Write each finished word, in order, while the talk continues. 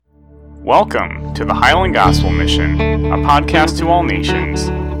Welcome to the Highland Gospel Mission, a podcast to all nations.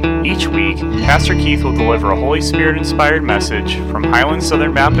 Each week, Pastor Keith will deliver a Holy Spirit-inspired message from Highland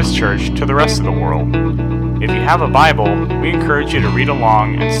Southern Baptist Church to the rest of the world. If you have a Bible, we encourage you to read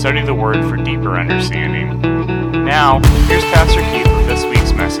along and study the Word for deeper understanding. Now, here's Pastor Keith with this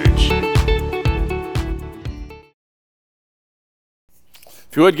week's message.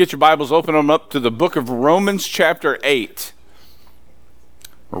 If you would, get your Bibles, open them up to the book of Romans chapter 8.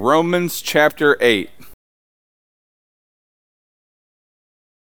 Romans chapter 8.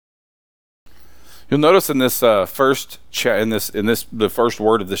 You'll notice in this the first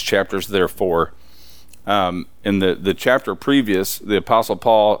word of this chapter is therefore. In the chapter previous, the Apostle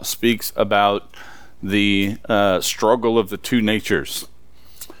Paul speaks about the struggle of the two natures.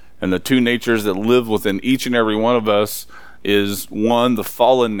 And the two natures that live within each and every one of us is one, the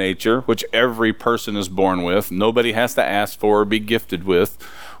fallen nature, which every person is born with. Nobody has to ask for or be gifted with.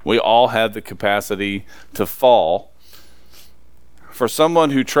 We all have the capacity to fall. For someone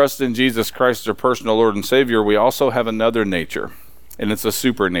who trusts in Jesus Christ as their personal Lord and Savior, we also have another nature, and it's a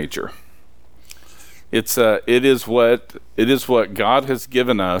super nature. It is what God has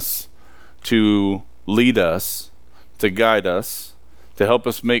given us to lead us, to guide us, to help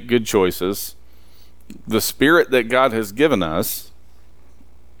us make good choices. The Spirit that God has given us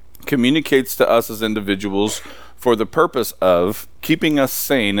communicates to us as individuals for the purpose of keeping us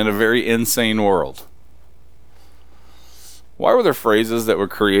sane in a very insane world. Why were there phrases that were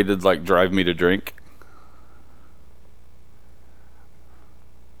created like "drive me to drink"?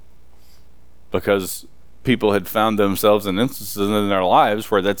 Because people had found themselves in instances in their lives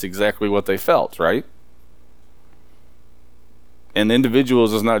where that's exactly what they felt, right? And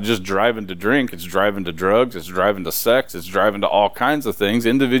individuals is not just driving to drink, it's driving to drugs, it's driving to sex, it's driving to all kinds of things.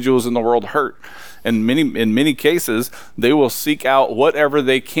 Individuals in the world hurt. And in many cases, they will seek out whatever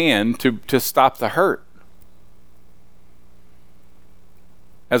they can to stop the hurt.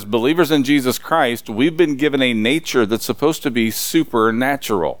 As believers in Jesus Christ, we've been given a nature that's supposed to be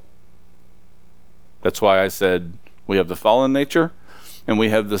supernatural. That's why I said we have the fallen nature and we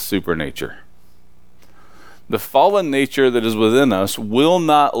have the super nature. The fallen nature that is within us will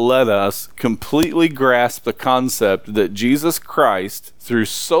not let us completely grasp the concept that Jesus Christ, through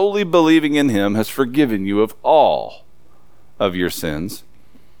solely believing in Him, has forgiven you of all of your sins,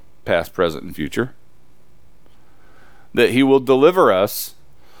 past, present, and future. That He will deliver us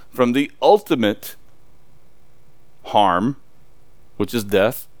from the ultimate harm, which is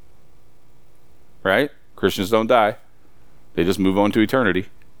death. Right? Christians don't die. They just move on to eternity.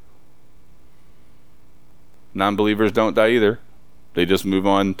 Non-believers don't die either. They just move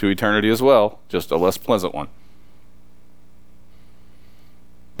on to eternity as well, just a less pleasant one.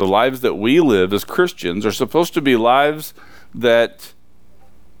 The lives that we live as Christians are supposed to be lives that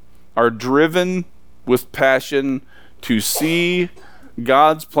are driven with passion to see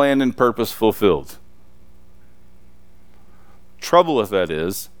God's plan and purpose fulfilled. Trouble with that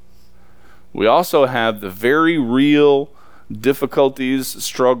is, we also have the very real difficulties,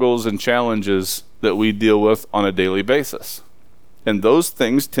 struggles, and challenges that we deal with on a daily basis. And those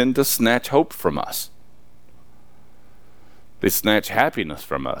things tend to snatch hope from us. They snatch happiness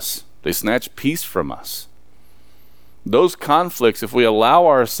from us. They snatch peace from us. Those conflicts, if we allow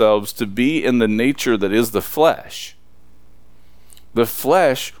ourselves to be in the nature that is the flesh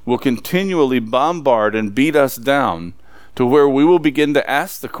will continually bombard and beat us down to where we will begin to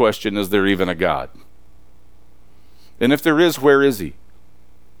ask the question, is there even a God? And if there is, where is He?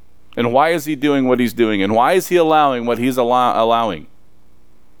 And why is He doing what He's doing? And why is He allowing what He's allowing?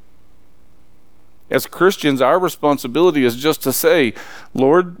 As Christians, our responsibility is just to say,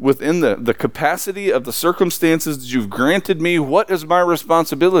 Lord, within the capacity of the circumstances that You've granted me, what is my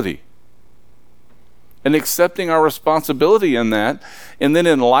responsibility? And accepting our responsibility in that. And then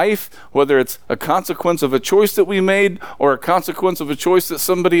in life, whether it's a consequence of a choice that we made or a consequence of a choice that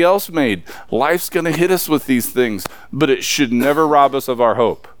somebody else made, life's going to hit us with these things, but it should never rob us of our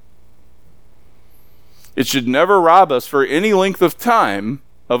hope. It should never rob us for any length of time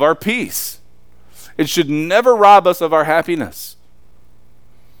of our peace. It should never rob us of our happiness.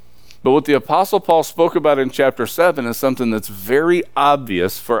 But what the Apostle Paul spoke about in chapter 7 is something that's very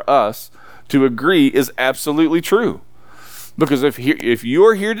obvious for us to agree is absolutely true. Because if you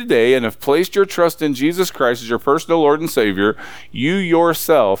are here today and have placed your trust in Jesus Christ as your personal Lord and Savior, you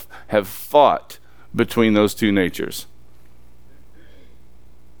yourself have fought between those two natures.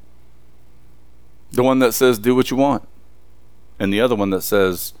 The one that says, do what you want. And the other one that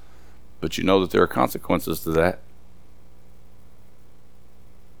says, but you know that there are consequences to that.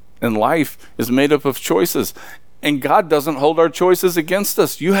 And life is made up of choices. And God doesn't hold our choices against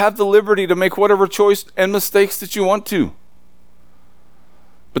us. You have the liberty to make whatever choice and mistakes that you want to.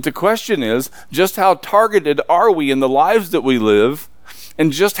 But the question is, just how targeted are we in the lives that we live,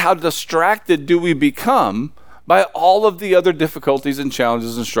 and just how distracted do we become by all of the other difficulties and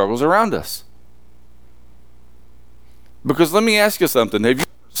challenges and struggles around us? Because let me ask you something. Have you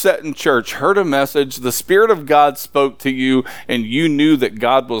sat in church, heard a message, the Spirit of God spoke to you, and you knew that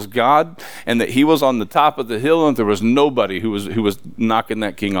God was God and that he was on the top of the hill and there was nobody who was knocking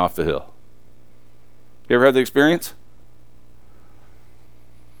that king off the hill? You ever had the experience?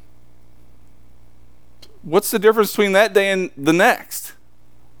 What's the difference between that day and the next?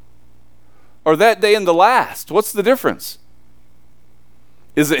 Or that day and the last? What's the difference?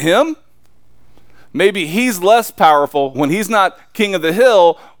 Is it him? Maybe he's less powerful. When he's not king of the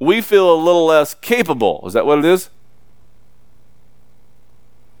hill, we feel a little less capable. Is that what it is?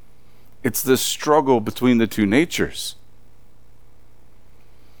 It's the struggle between the two natures.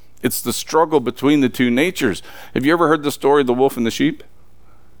 It's the struggle between the two natures. Have you ever heard the story of the wolf and the sheep?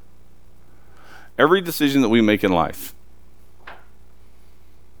 Every decision that we make in life,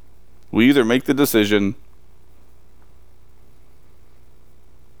 we either make the decision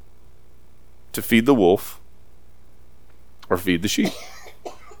to feed the wolf or feed the sheep.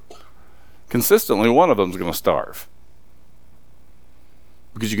 Consistently, one of them is going to starve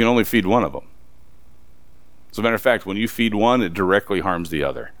because you can only feed one of them. As a matter of fact, when you feed one, it directly harms the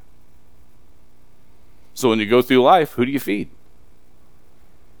other. So when you go through life, who do you feed?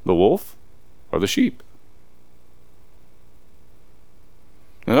 The wolf or the sheep?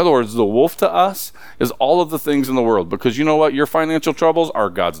 In other words, the wolf to us is all of the things in the world, because you know what? Your financial troubles, our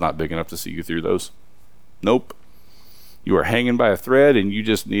God's not big enough to see you through those. Nope. You are hanging by a thread and you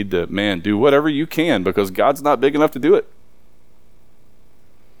just need to, do whatever you can because God's not big enough to do it.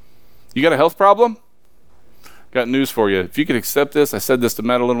 You got a health problem? Got news for you. If you could accept this, I said this to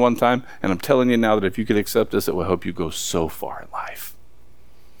Madeline one time, and I'm telling you now that if you could accept this, it will help you go so far in life.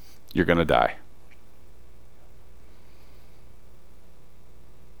 You're going to die.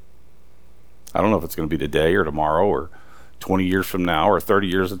 I don't know if it's going to be today or tomorrow or 20 years from now or 30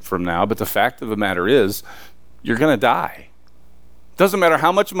 years from now, but the fact of the matter is, you're going to die. Doesn't matter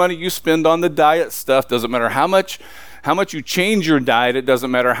how much money you spend on the diet stuff, doesn't matter how much you change your diet, it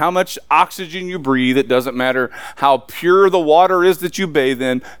doesn't matter how much oxygen you breathe, it doesn't matter how pure the water is that you bathe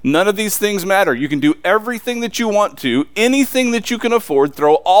in. None of these things matter. You can do everything that you want to, anything that you can afford,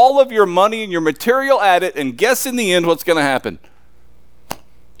 throw all of your money and your material at it, and guess in the end what's going to happen?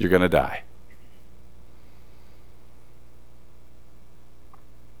 You're going to die.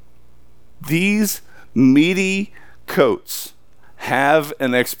 These meaty coats have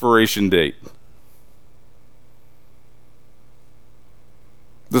an expiration date.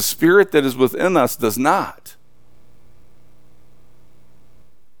 The Spirit that is within us does not.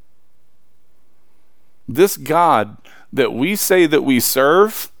 This God that we say that we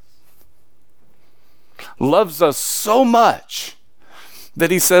serve loves us so much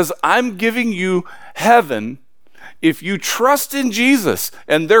that he says, I'm giving you heaven if you trust in Jesus,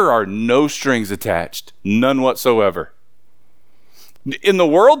 and there are no strings attached, none whatsoever. In the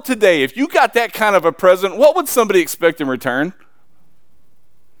world today, if you got that kind of a present, what would somebody expect in return?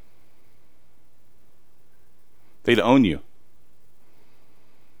 They'd own you.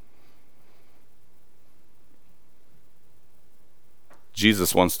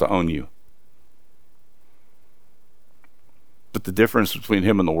 Jesus wants to own you. But the difference between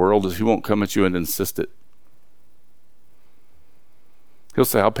him and the world is he won't come at you and insist it. He'll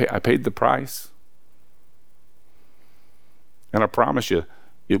say, I paid the price. And I promise you,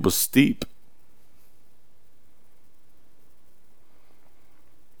 it was steep.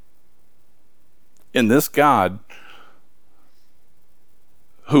 And this God,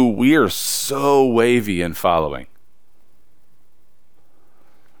 who we are so wavy in following,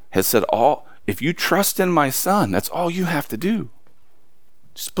 has said, if you trust in my Son, that's all you have to do.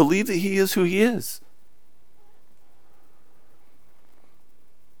 Just believe that he is who he is.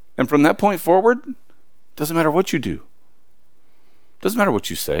 And from that point forward, doesn't matter what you do. Doesn't matter what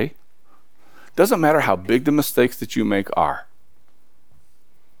you say. Doesn't matter how big the mistakes that you make are.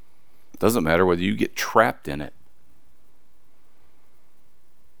 Doesn't matter whether you get trapped in it.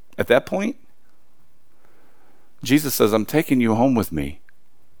 At that point, Jesus says, I'm taking you home with me,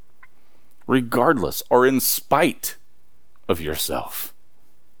 regardless or in spite of yourself.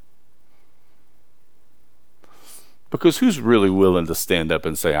 Because who's really willing to stand up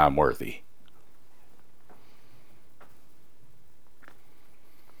and say, I'm worthy?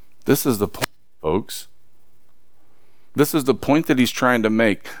 This is the point, folks. This is the point that he's trying to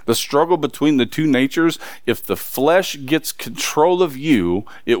make. The struggle between the two natures, if the flesh gets control of you,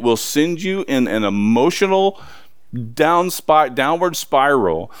 it will send you in an emotional downward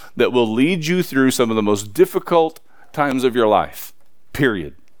spiral that will lead you through some of the most difficult times of your life.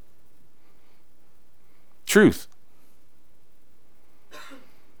 Period. Truth.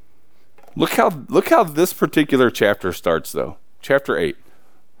 Look how this particular chapter starts, though. Chapter 8.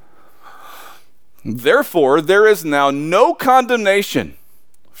 Therefore, there is now no condemnation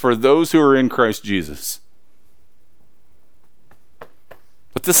for those who are in Christ Jesus.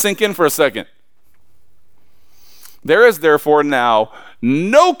 Let this sink in for a second. There is therefore now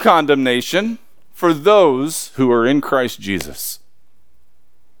no condemnation for those who are in Christ Jesus.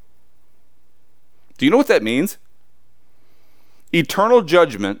 Do you know what that means? Eternal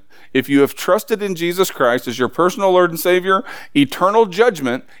judgment. If you have trusted in Jesus Christ as your personal Lord and Savior, eternal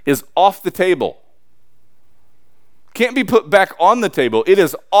judgment is off the table. Can't be put back on the table. It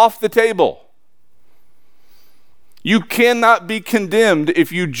is off the table. You cannot be condemned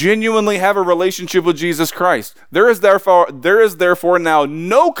if you genuinely have a relationship with Jesus Christ. There is therefore now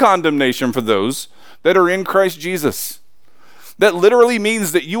no condemnation for those that are in Christ Jesus. That literally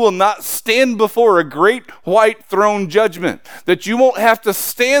means that you will not stand before a great white throne judgment. That you won't have to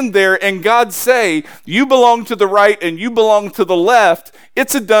stand there and God say, you belong to the right and you belong to the left.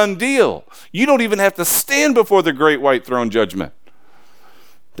 It's a done deal. You don't even have to stand before the great white throne judgment.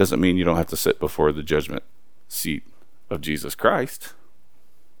 Doesn't mean you don't have to sit before the judgment seat of Jesus Christ.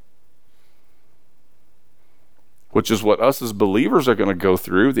 Which is what us as believers are going to go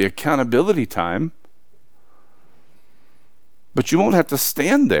through, the accountability time. But you won't have to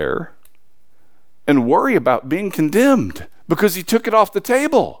stand there and worry about being condemned because he took it off the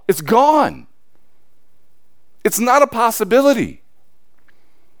table. It's gone. It's not a possibility.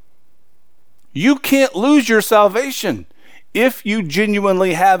 You can't lose your salvation if you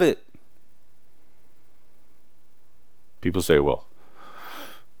genuinely have it. People say, well,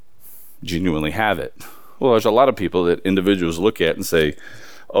 genuinely have it. Well, there's a lot of people that individuals look at and say,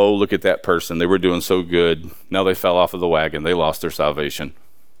 oh, look at that person. They were doing so good. Now they fell off of the wagon. They lost their salvation.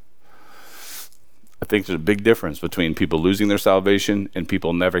 I think there's a big difference between people losing their salvation and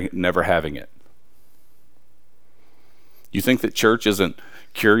people never having it. You think that church isn't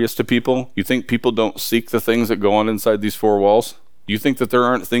curious to people? You think people don't seek the things that go on inside these four walls? You think that there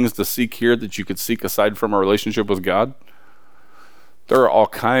aren't things to seek here that you could seek aside from a relationship with God? There are all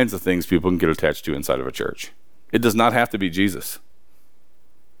kinds of things people can get attached to inside of a church. It does not have to be Jesus.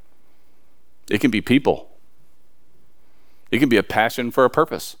 It can be people. It can be a passion for a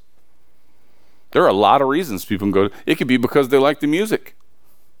purpose. There are a lot of reasons people can go. It could be because they like the music.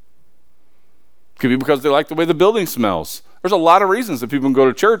 It could be because they like the way the building smells. There's a lot of reasons that people can go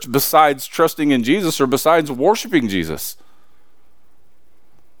to church besides trusting in Jesus or besides worshiping Jesus.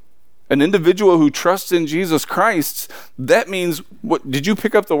 An individual who trusts in Jesus Christ, that means, what did you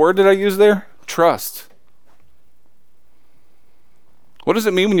pick up the word that I used there? Trust. What does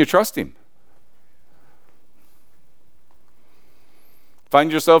it mean when you trust him?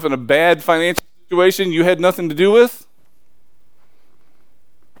 Find yourself in a bad financial situation you had nothing to do with?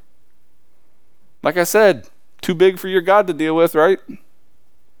 Like I said, too big for your God to deal with, right?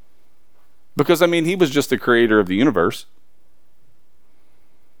 Because, he was just the creator of the universe.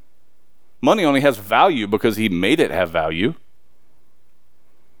 Money only has value because he made it have value.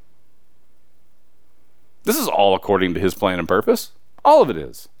 This is all according to his plan and purpose. All of it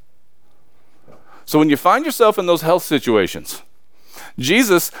is. So when you find yourself in those health situations,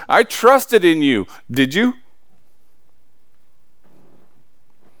 Jesus, I trusted in you. Did you?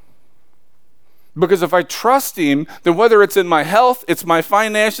 Because if I trust him, then whether it's in my health, it's my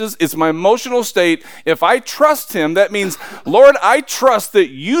finances, it's my emotional state, if I trust him, that means, Lord, I trust that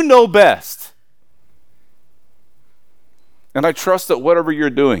you know best. And I trust that whatever you're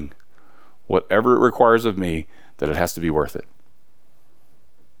doing, whatever it requires of me, that it has to be worth it.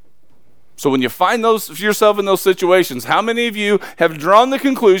 So when you find yourself in those situations, how many of you have drawn the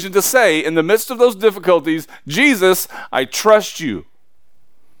conclusion to say, in the midst of those difficulties, Jesus, I trust you.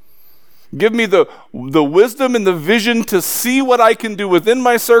 Give me the wisdom and the vision to see what I can do within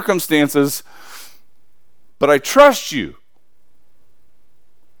my circumstances, but I trust you.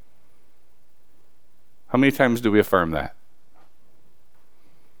 How many times do we affirm that?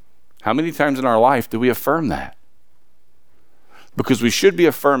 How many times in our life do we affirm that? Because we should be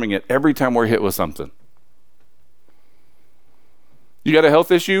affirming it every time we're hit with something. You got a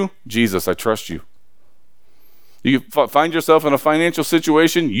health issue? Jesus, I trust you. You find yourself in a financial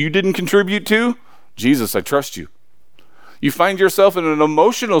situation you didn't contribute to? Jesus, I trust you. You find yourself in an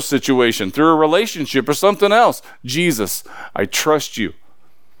emotional situation through a relationship or something else. Jesus, I trust you.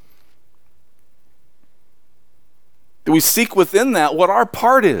 We seek within that what our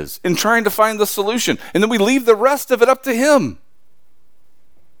part is in trying to find the solution. And then we leave the rest of it up to him.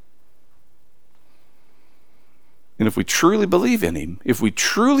 And if we truly believe in him, if we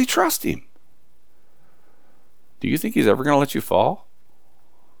truly trust him, do you think he's ever going to let you fall?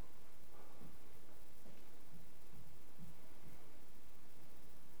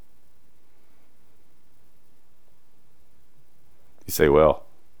 You say, well,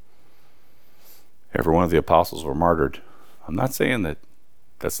 every one of the apostles were martyred. I'm not saying that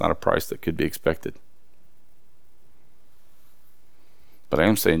that's not a price that could be expected. But I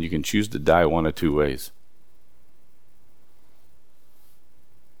am saying you can choose to die one of two ways.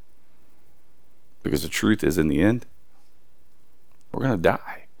 Because the truth is, in the end, we're going to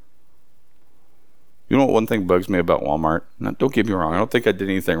die. You know what one thing bugs me about Walmart? Now, don't get me wrong. I don't think I did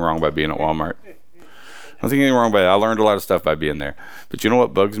anything wrong by being at Walmart. I don't think anything wrong by it. I learned a lot of stuff by being there. But you know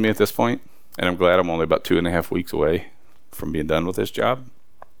what bugs me at this point? And I'm glad I'm only about 2.5 weeks away from being done with this job.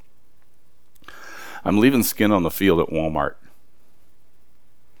 I'm leaving skin on the field at Walmart.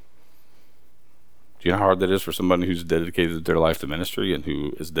 Do you know how hard that is for somebody who's dedicated their life to ministry and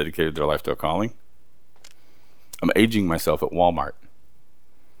who is dedicated their life to a calling? I'm aging myself at Walmart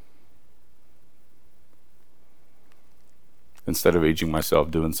instead of aging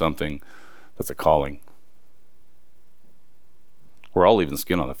myself doing something that's a calling. We're all leaving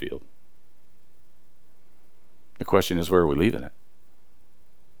skin on the field. The question is, where are we leaving it?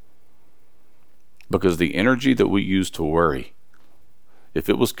 Because the energy that we use to worry, if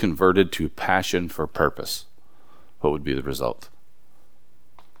it was converted to passion for purpose, what would be the result?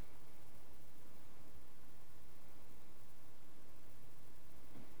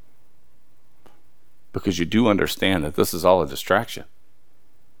 Because you do understand that this is all a distraction.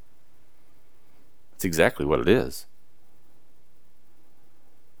 It's exactly what it is.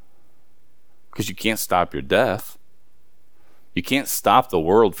 Because you can't stop your death. You can't stop the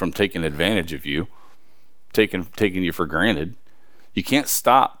world from taking advantage of you, taking you for granted. You can't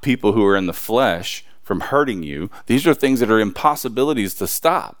stop people who are in the flesh from hurting you. These are things that are impossibilities to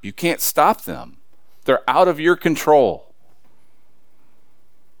stop. You can't stop them. They're out of your control.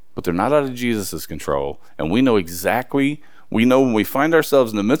 But they're not out of Jesus' control. And we know when we find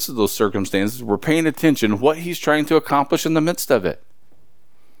ourselves in the midst of those circumstances, we're paying attention to what he's trying to accomplish in the midst of it.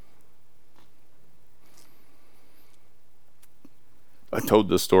 I told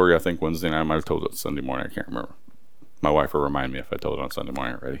this story, I think, Wednesday night. I might have told it Sunday morning. I can't remember. My wife will remind me if I told it on Sunday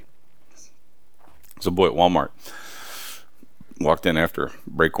morning already. There's a boy at Walmart. Walked in after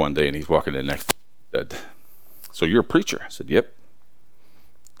break one day, and he's walking in next. Said, "So you're a preacher?" I said, "Yep."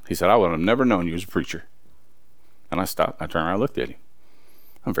 He said, "I would have never known you was a preacher." And I stopped. I turned around and looked at him.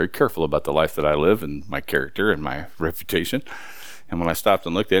 I'm very careful about the life that I live and my character and my reputation. And when I stopped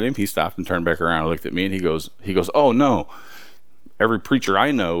and looked at him, he stopped and turned back around and looked at me, and he goes, "Oh, no. Every preacher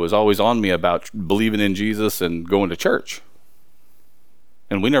I know is always on me about believing in Jesus and going to church."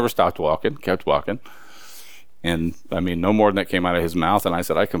 And we never stopped walking, kept walking. And I mean, no more than that came out of his mouth. And I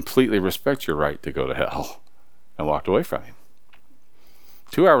said, "I completely respect your right to go to hell," and walked away from him.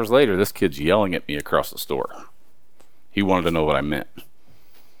 2 hours later, this kid's yelling at me across the store. He wanted to know what I meant.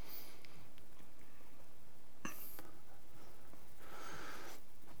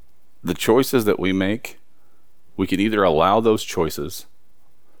 The choices that we make, we can either allow those choices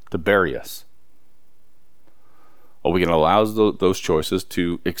to bury us, or we can allow those choices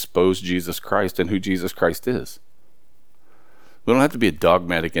to expose Jesus Christ and who Jesus Christ is. We don't have to be a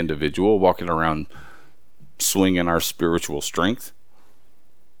dogmatic individual walking around swinging our spiritual strength,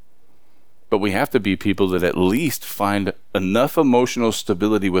 but we have to be people that at least find enough emotional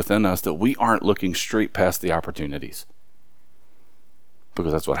stability within us that we aren't looking straight past the opportunities,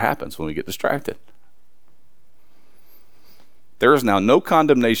 because that's what happens when we get distracted. There is now no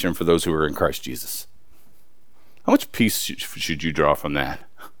condemnation for those who are in Christ Jesus. How much peace should you draw from that?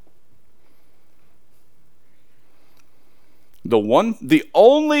 The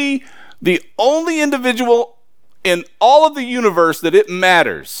only individual in all of the universe that it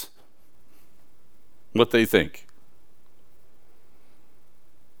matters what they think.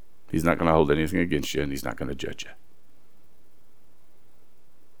 He's not going to hold anything against you, and he's not going to judge you.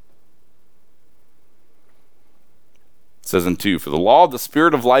 It says in 2, "For the law of the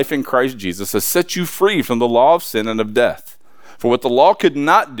Spirit of life in Christ Jesus has set you free from the law of sin and of death. For what the law could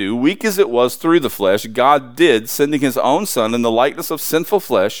not do, weak as it was through the flesh, God did, sending his own Son in the likeness of sinful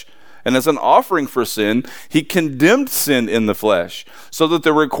flesh, And as an offering for sin, he condemned sin in the flesh, so that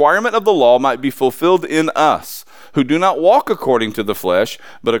the requirement of the law might be fulfilled in us, who do not walk according to the flesh,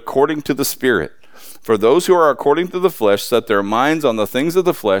 but according to the Spirit. For those who are according to the flesh set their minds on the things of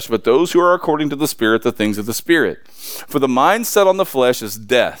the flesh, but those who are according to the Spirit, the things of the Spirit. For the mind set on the flesh is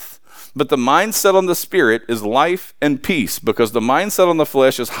death, but the mind set on the Spirit is life and peace, because the mind set on the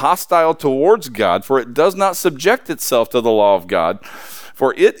flesh is hostile towards God, for it does not subject itself to the law of God,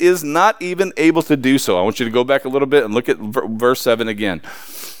 for it is not even able to do so. I want you to go back a little bit and look at verse 7 again.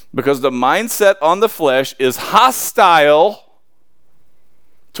 Because the mindset on the flesh is hostile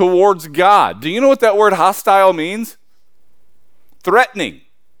towards God. Do you know what that word hostile means? Threatening.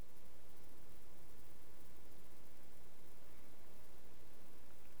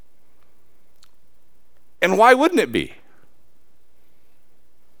 And why wouldn't it be?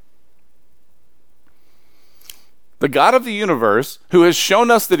 The God of the universe, who has shown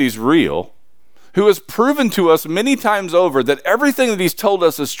us that he's real, who has proven to us many times over that everything that he's told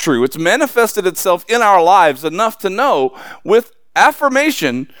us is true. It's manifested itself in our lives enough to know with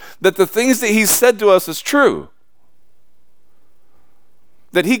affirmation that the things that he's said to us is true.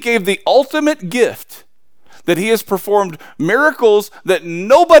 That he gave the ultimate gift, that he has performed miracles that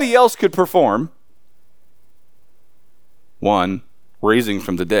nobody else could perform. One, raising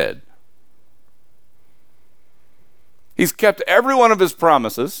from the dead. He's kept every one of his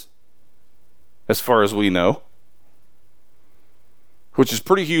promises, as far as we know, which is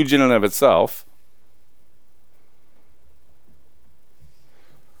pretty huge in and of itself.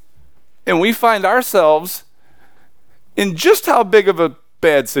 And we find ourselves in just how big of a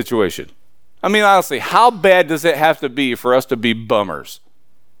bad situation. I mean, honestly, how bad does it have to be for us to be bummers?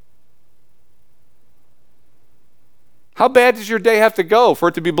 How bad does your day have to go for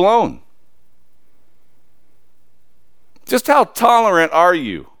it to be blown? Just how tolerant are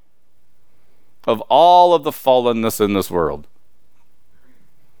you of all of the fallenness in this world?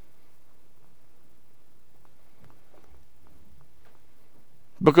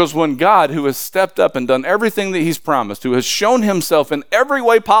 Because when God, who has stepped up and done everything that he's promised, who has shown himself in every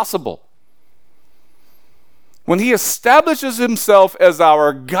way possible, when he establishes himself as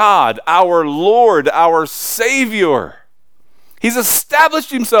our God, our Lord, our Savior, he's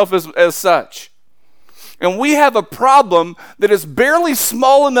established himself as such. And we have a problem that is barely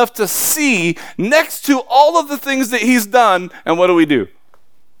small enough to see next to all of the things that he's done. And what do?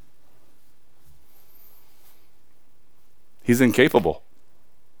 He's incapable.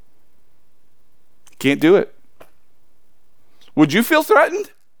 Can't do it. Would you feel threatened?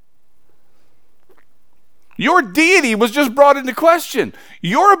 Your deity was just brought into question.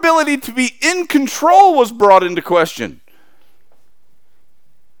 Your ability to be in control was brought into question.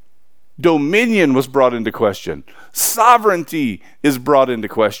 Dominion was brought into question. Sovereignty is brought into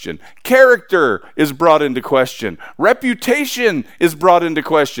question. Character is brought into question. Reputation is brought into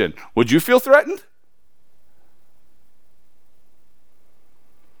question. Would you feel threatened?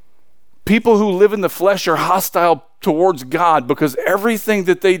 People who live in the flesh are hostile towards God because everything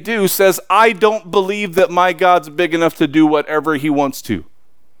that they do says, I don't believe that my God's big enough to do whatever he wants to.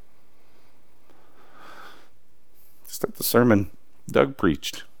 Just like the sermon Doug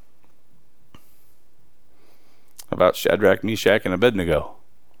preached about Shadrach, Meshach, and Abednego.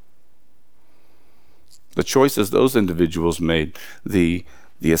 The choices those individuals made, the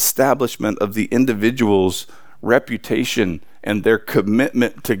establishment of the individual's reputation and their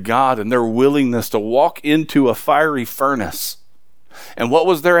commitment to God and their willingness to walk into a fiery furnace. And what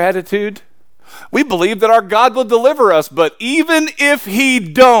was their attitude? We believe that our God will deliver us, but even if he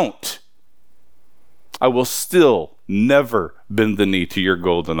don't, I will still never bend the knee to your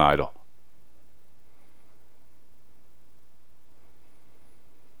golden idol.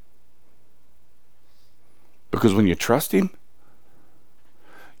 Because when you trust him,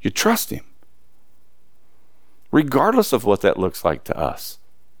 you trust him. Regardless of what that looks like to us.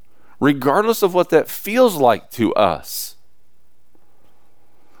 Regardless of what that feels like to us.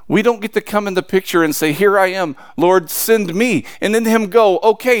 We don't get to come in the picture and say, here I am, Lord, send me. And then him go,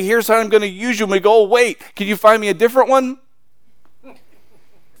 okay, here's how I'm going to use you. And we go, wait, can you find me a different one?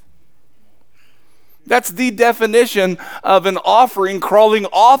 That's the definition of an offering crawling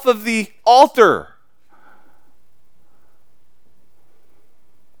off of the altar.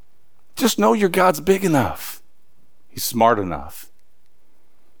 Just know your God's big enough. He's smart enough.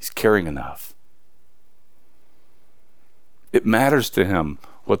 He's caring enough. It matters to him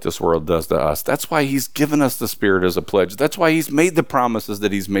what this world does to us. That's why he's given us the Spirit as a pledge. That's why he's made the promises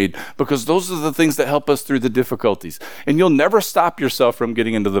that he's made, because those are the things that help us through the difficulties. And you'll never stop yourself from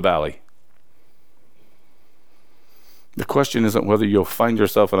getting into the valley. The question isn't whether you'll find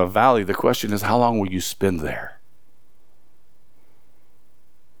yourself in a valley. The question is, how long will you spend there?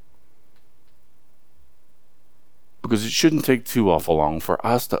 Because it shouldn't take too awful long for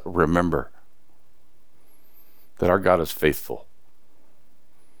us to remember that our God is faithful.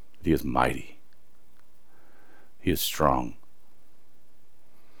 He is mighty. He is strong.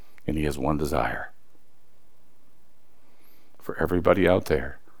 And he has one desire: for everybody out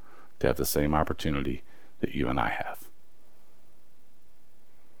there to have the same opportunity that you and I have.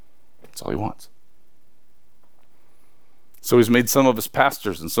 That's all he wants. So he's made some of us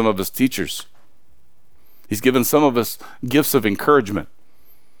pastors and some of us teachers. He's given some of us gifts of encouragement,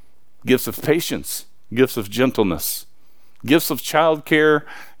 gifts of patience, gifts of gentleness, gifts of childcare,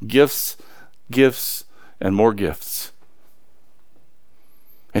 gifts, and more gifts.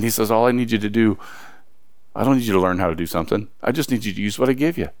 And he says, all I need you to do, I don't need you to learn how to do something. I just need you to use what I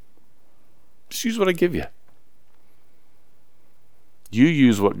give you. Just use what I give you. You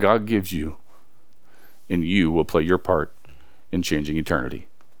use what God gives you, and you will play your part in changing eternity.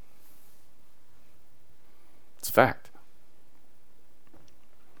 It's a fact.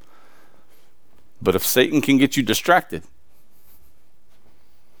 But if Satan can get you distracted,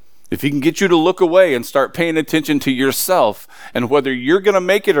 if he can get you to look away and start paying attention to yourself and whether you're going to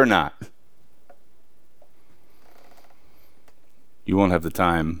make it or not, you won't have the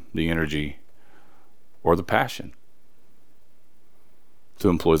time, the energy, or the passion to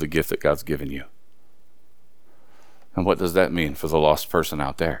employ the gift that God's given you. And what does that mean for the lost person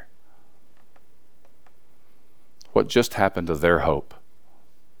out there? What just happened to their hope?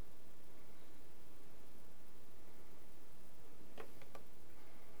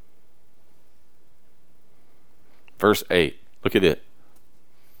 Verse 8, look at it.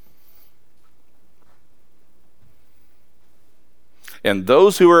 And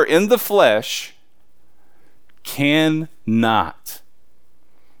those who are in the flesh cannot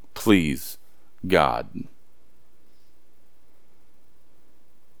please God.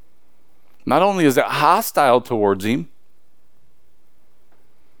 Not only is it hostile towards him,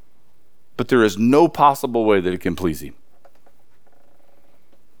 but there is no possible way that it can please him.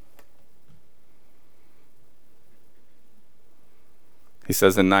 He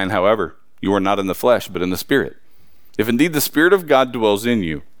says in 9, however, you are not in the flesh, but in the Spirit. If indeed the Spirit of God dwells in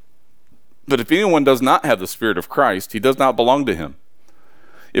you. But if anyone does not have the Spirit of Christ, he does not belong to him.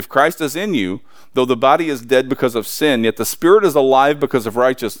 If Christ is in you, though the body is dead because of sin, yet the Spirit is alive because of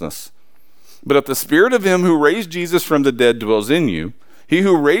righteousness. But if the Spirit of him who raised Jesus from the dead dwells in you, he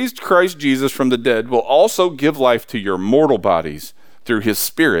who raised Christ Jesus from the dead will also give life to your mortal bodies through his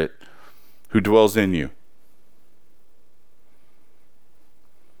Spirit who dwells in you.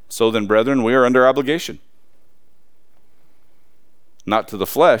 So then, brethren, we are under obligation, not to the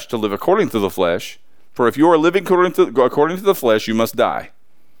flesh, to live according to the flesh. For if you are living according to the flesh, you must die.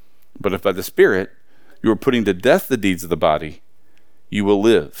 But if by the Spirit you are putting to death the deeds of the body, you will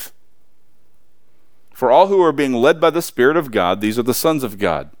live. For all who are being led by the Spirit of God, these are the sons of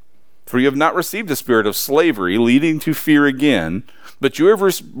God. For you have not received a spirit of slavery, leading to fear again, but you have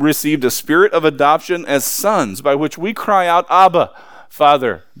received a spirit of adoption as sons, by which we cry out, Abba,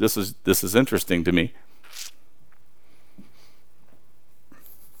 Father. This is interesting to me.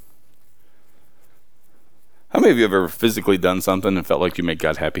 How many of you have ever physically done something and felt like you made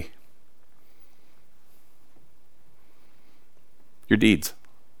God happy? Your deeds.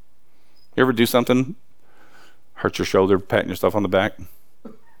 You ever do something, hurt your shoulder, patting yourself on the back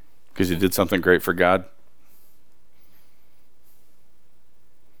because you did something great for God?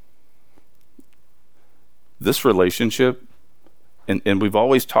 This relationship, and we've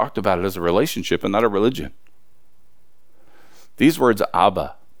always talked about it as a relationship and not a religion. These words,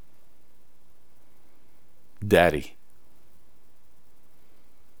 Abba, Daddy,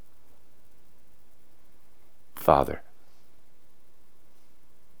 Father.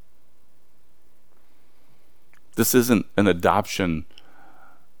 This isn't an adoption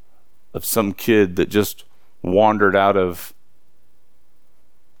of some kid that just wandered out of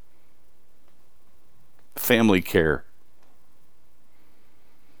family care,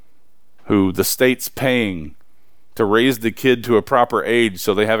 who the state's paying to raise the kid to a proper age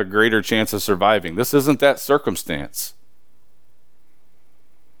so they have a greater chance of surviving. This isn't that circumstance.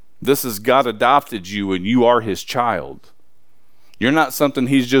 This is God adopted you and you are his child. You're not something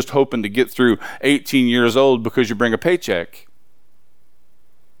he's just hoping to get through 18 years old because you bring a paycheck.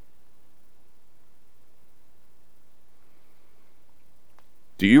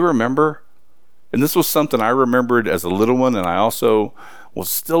 Do you remember? And this was something I remembered as a little one, and I also was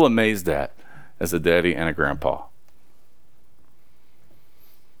still amazed at as a daddy and a grandpa.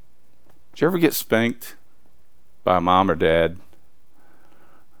 Did you ever get spanked by a mom or dad,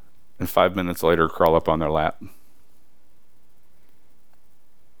 and 5 minutes later crawl up on their lap.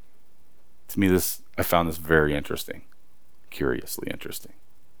 To me, I found this very interesting, curiously interesting.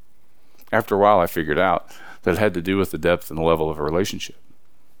 After a while, I figured out that it had to do with the depth and the level of a relationship.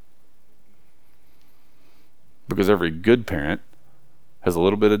 Because every good parent has a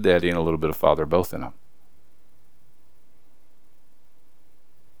little bit of daddy and a little bit of father both in them.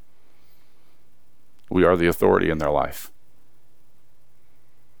 We are the authority in their life.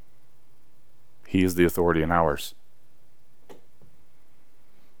 He is the authority in ours.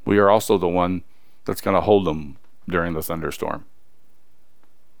 We are also the one that's going to hold them during the thunderstorm.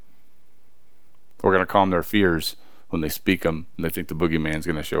 We're going to calm their fears when they speak them and they think the boogeyman's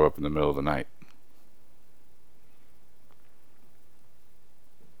going to show up in the middle of the night.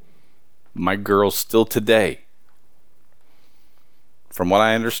 My girls still today, from what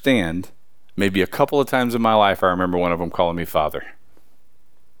I understand, maybe a couple of times in my life I remember one of them calling me father.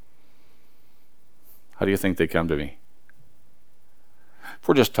 How do you think they come to me? If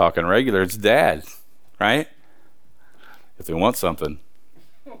we're just talking regular, it's dad, right? If they want something,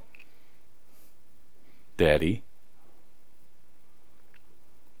 daddy.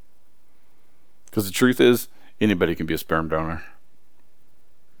 Because the truth is, anybody can be a sperm donor.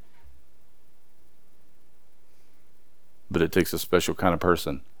 But it takes a special kind of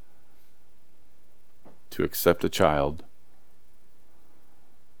person to accept a child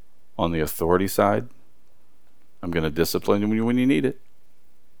on the authority side. I'm going to discipline you when you need it.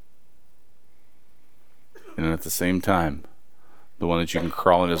 And at the same time, the one that you can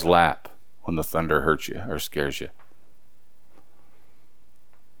crawl in his lap when the thunder hurts you or scares you.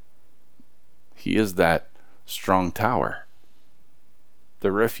 He is that strong tower,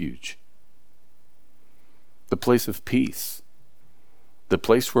 the refuge, the place of peace, the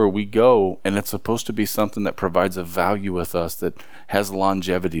place where we go, and it's supposed to be something that provides a value with us that has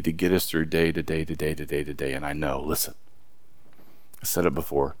longevity to get us through day to day to day to day to day. And I know, listen, I said it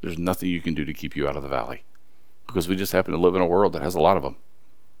before, there's nothing you can do to keep you out of the valley because we just happen to live in a world that has a lot of them.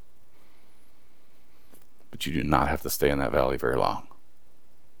 But you do not have to stay in that valley very long.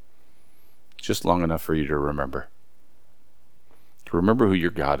 Just long enough for you to remember who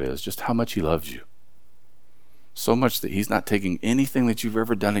your God is, just how much he loves you. So much that he's not taking anything that you've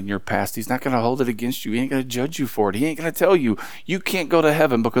ever done in your past. He's not going to hold it against you. He ain't going to judge you for it. He ain't going to tell you, you can't go to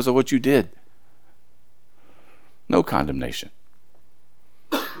heaven because of what you did. No condemnation.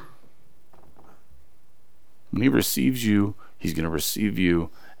 When he receives you, he's going to receive you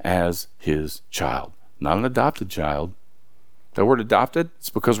as his child. Not an adopted child. That word adopted, it's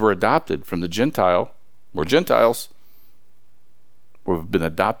because we're adopted from the Gentile. We're Gentiles. We've been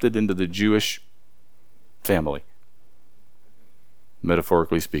adopted into the Jewish family,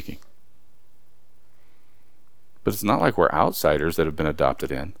 metaphorically speaking. But it's not like we're outsiders that have been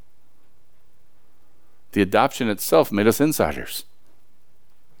adopted in. The adoption itself made us insiders.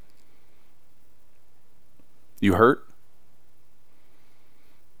 You hurt?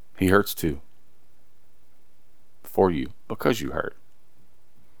 He hurts too. For you, because you hurt.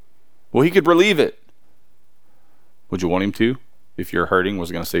 Well, he could relieve it. Would you want him to? If your hurting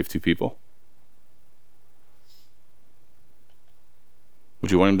was going to save 2 people?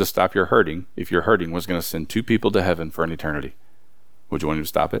 Would you want him to stop your hurting if your hurting was going to send 2 people to heaven for an eternity? Would you want him to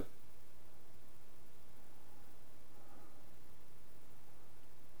stop it?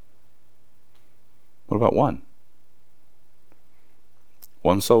 What about one?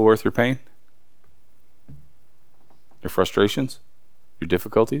 One soul worth your pain? Your frustrations? Your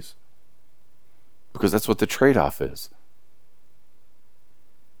difficulties? Because that's what the trade-off is.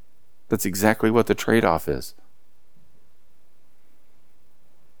 That's exactly what the trade-off is.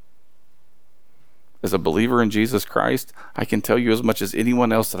 As a believer in Jesus Christ, I can tell you as much as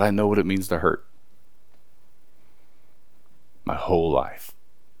anyone else that I know what it means to hurt. My whole life.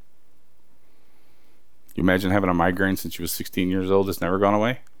 You imagine having a migraine since you were 16 years old? It's never gone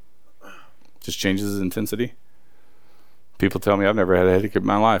away? Just changes its intensity? People tell me I've never had a headache in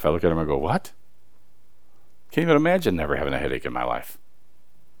my life. I look at them and go, what? Can't even imagine never having a headache in my life.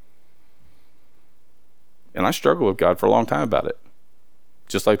 And I struggled with God for a long time about it.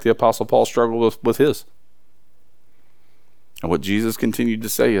 Just like the Apostle Paul struggled with his. And what Jesus continued to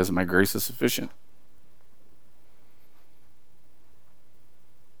say is, my grace is sufficient.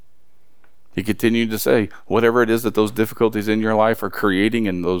 He continued to say, whatever it is that those difficulties in your life are creating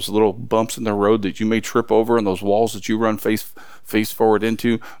and those little bumps in the road that you may trip over and those walls that you run face forward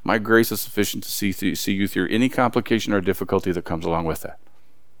into, my grace is sufficient to see you through any complication or difficulty that comes along with that.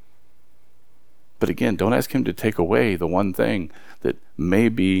 But again, don't ask him to take away the one thing that may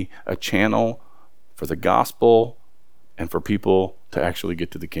be a channel for the gospel and for people to actually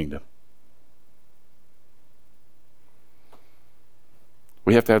get to the kingdom.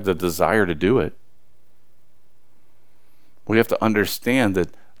 We have to have the desire to do it. We have to understand that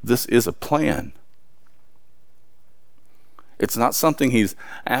this is a plan. It's not something he's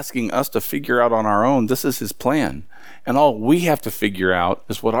asking us to figure out on our own. This is his plan. And all we have to figure out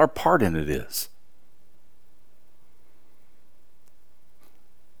is what our part in it is.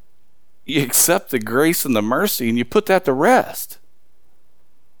 You accept the grace and the mercy and you put that to rest.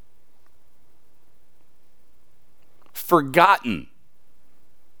 Forgotten.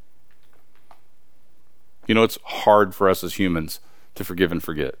 You know, it's hard for us as humans to forgive and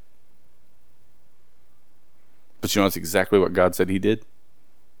forget. But you know, that's exactly what God said he did.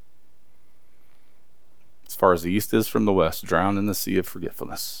 As far as the east is from the west, drown in the sea of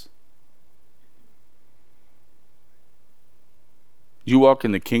forgetfulness. You walk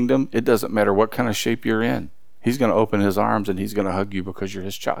in the kingdom, it doesn't matter what kind of shape you're in. He's going to open his arms and he's going to hug you because you're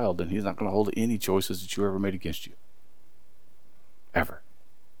his child, and he's not going to hold any choices that you ever made against you. Ever.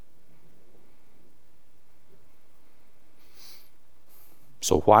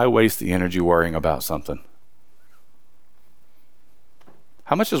 So why waste the energy worrying about something?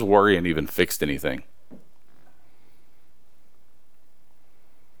 How much has worrying even fixed anything?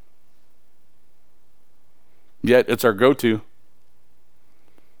 Yet it's our go-to.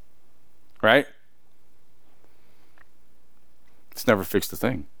 Right? It's never fixed a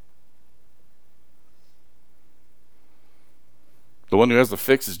thing. The one who has the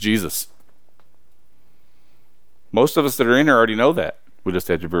fix is Jesus. Most of us that are in here already know that. We just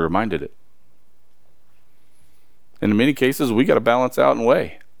had to be reminded it. And in many cases, we got to balance out and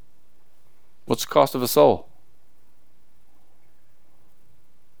weigh. What's the cost of a soul?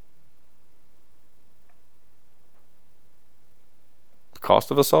 The cost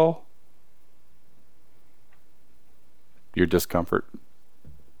of a soul? Your discomfort.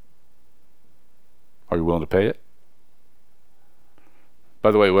 Are you willing to pay it?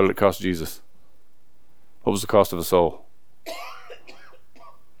 By the way, what did it cost Jesus? What was the cost of a soul?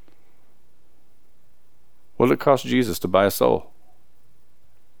 What did it cost Jesus to buy a soul?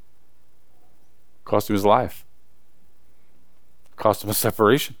 It cost him his life. It cost him a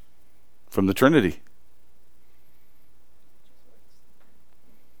separation from the Trinity.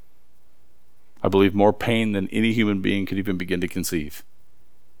 I believe more pain than any human being could even begin to conceive.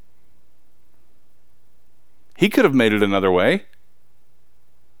 He could have made it another way.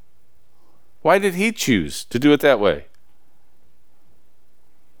 Why did he choose to do it that way?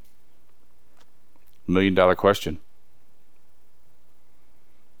 $1 million question.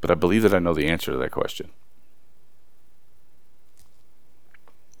 But I believe that I know the answer to that question.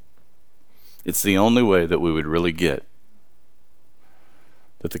 It's the only way that we would really get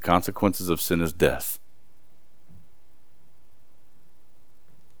that the consequences of sin is death.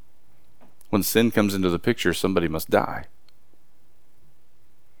 When sin comes into the picture, somebody must die.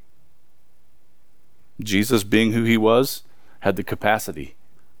 Jesus, being who he was, had the capacity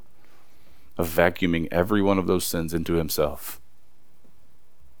of vacuuming every one of those sins into himself.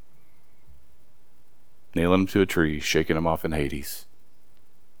 Nailing him to a tree, shaking him off in Hades.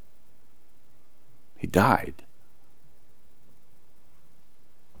 He died.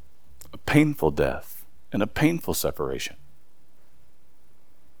 A painful death and a painful separation.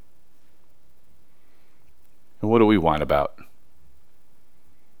 And what do we whine about?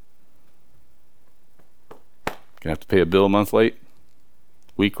 Gonna have to pay a bill a month late?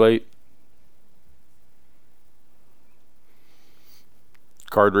 Week late?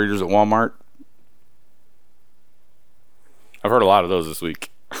 Card readers at Walmart? I've heard a lot of those this week.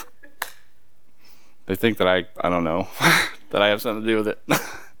 They think that I don't know, that I have something to do with it.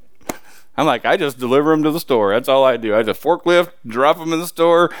 I'm like, I just deliver them to the store. That's all I do. I just forklift, drop them in the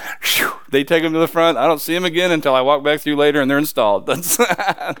store. Whew, they take them to the front. I don't see them again until I walk back through later and they're installed. That's They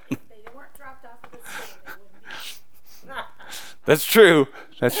weren't dropped off at the store. That's true.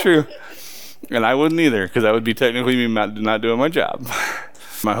 That's true. And I wouldn't either, because that would be technically me not doing my job.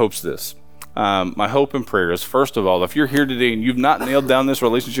 My hope's this. My hope and prayer is, first of all, if you're here today and you've not nailed down this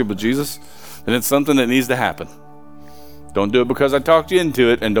relationship with Jesus, then it's something that needs to happen. Don't do it because I talked you into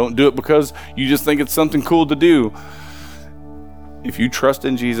it, and don't do it because you just think it's something cool to do. If you trust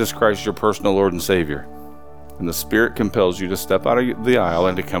in Jesus Christ, your personal Lord and Savior, and the Spirit compels you to step out of the aisle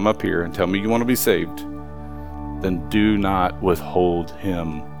and to come up here and tell me you want to be saved, then do not withhold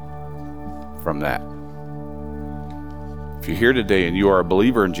him from that. If you're here today and you are a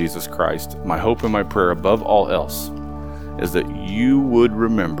believer in Jesus Christ, my hope and my prayer above all else is that you would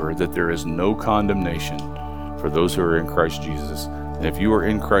remember that there is no condemnation for those who are in Christ Jesus, And if you are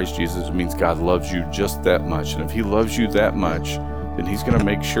in Christ Jesus, it means God loves you just that much. And if he loves you that much, then he's going to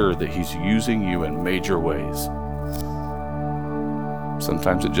make sure that he's using you in major ways.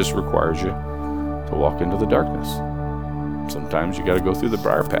 Sometimes it just requires you to walk into the darkness. Sometimes you got to go through the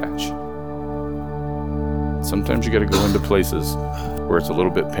briar patch. Sometimes you got to go into places where it's a little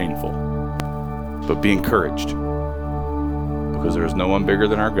bit painful. But be encouraged, because there is no one bigger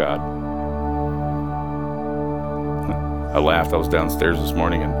than our God. I laughed. I was downstairs this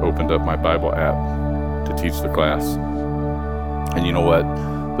morning and opened up my Bible app to teach the class. And you know what?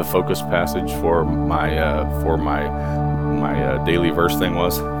 The focus passage for my daily verse thing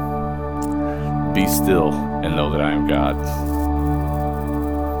was, be still and know that I am God.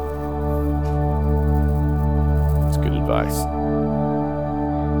 It's good advice.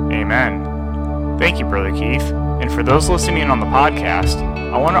 Amen. Thank you, Brother Keith. And for those listening on the podcast,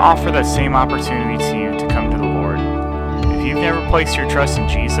 I want to offer that same opportunity to you to come to the Lord. If you've never placed your trust in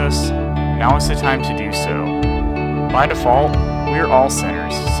Jesus, now is the time to do so. By default, we are all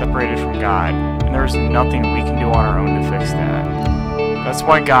sinners, separated from God, and there is nothing we can do on our own to fix that. That's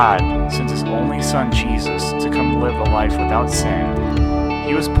why God sent his only Son, Jesus, to come live a life without sin.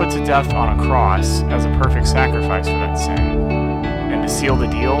 He was put to death on a cross as a perfect sacrifice for that sin. And to seal the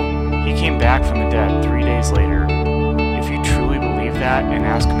deal, he came back from the dead 3 days later. If you truly believe that and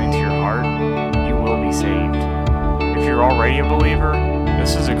ask him into your heart, you will be saved. If you're already a believer,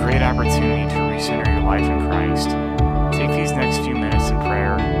 this is a great opportunity to recenter your life in Christ. Take these next few minutes in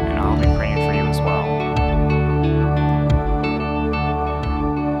prayer, and I'll be praying for you as well.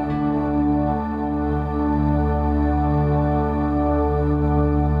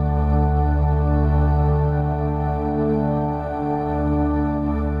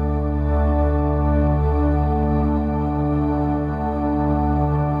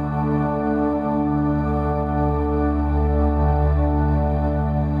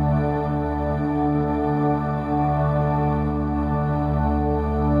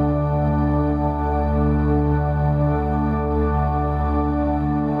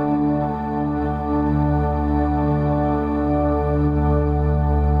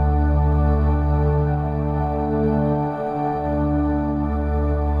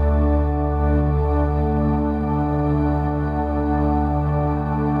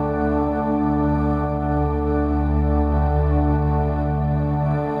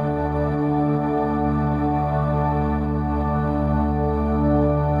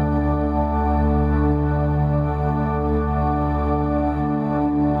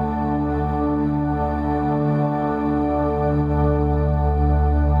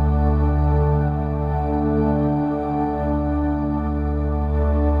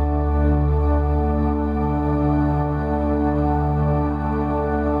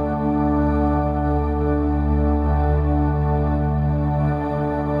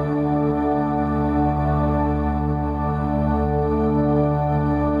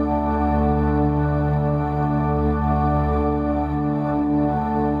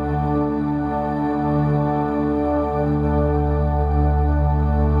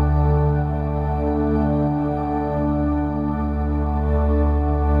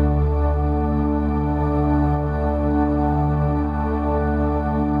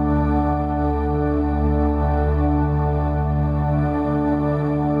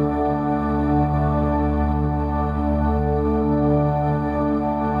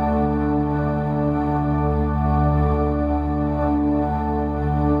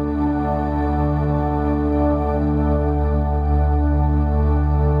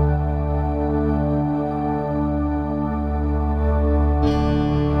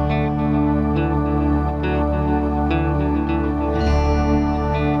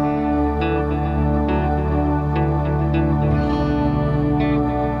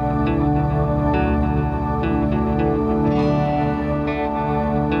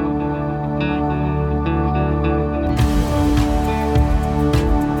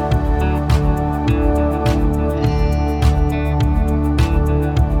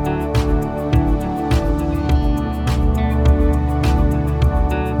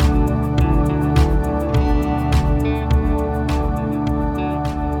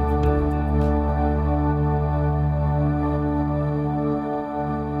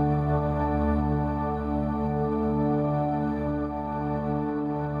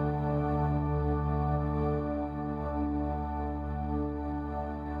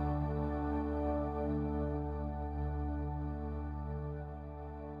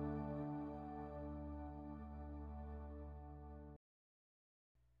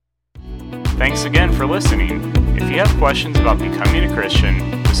 Thanks again for listening. If you have questions about becoming a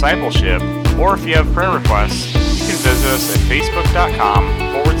Christian, discipleship, or if you have prayer requests, you can visit visit us at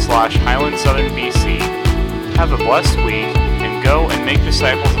facebook.com/Highland Southern BC. Have a blessed week, and go and make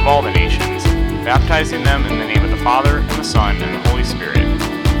disciples of all the nations, baptizing them in the name of the Father, and the Son, and the Holy Spirit.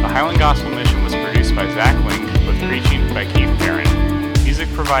 The Highland Gospel Mission was produced by Zach Link, with preaching by Keith Barron. Music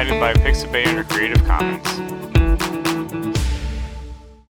provided by Pixabay under Creative Commons.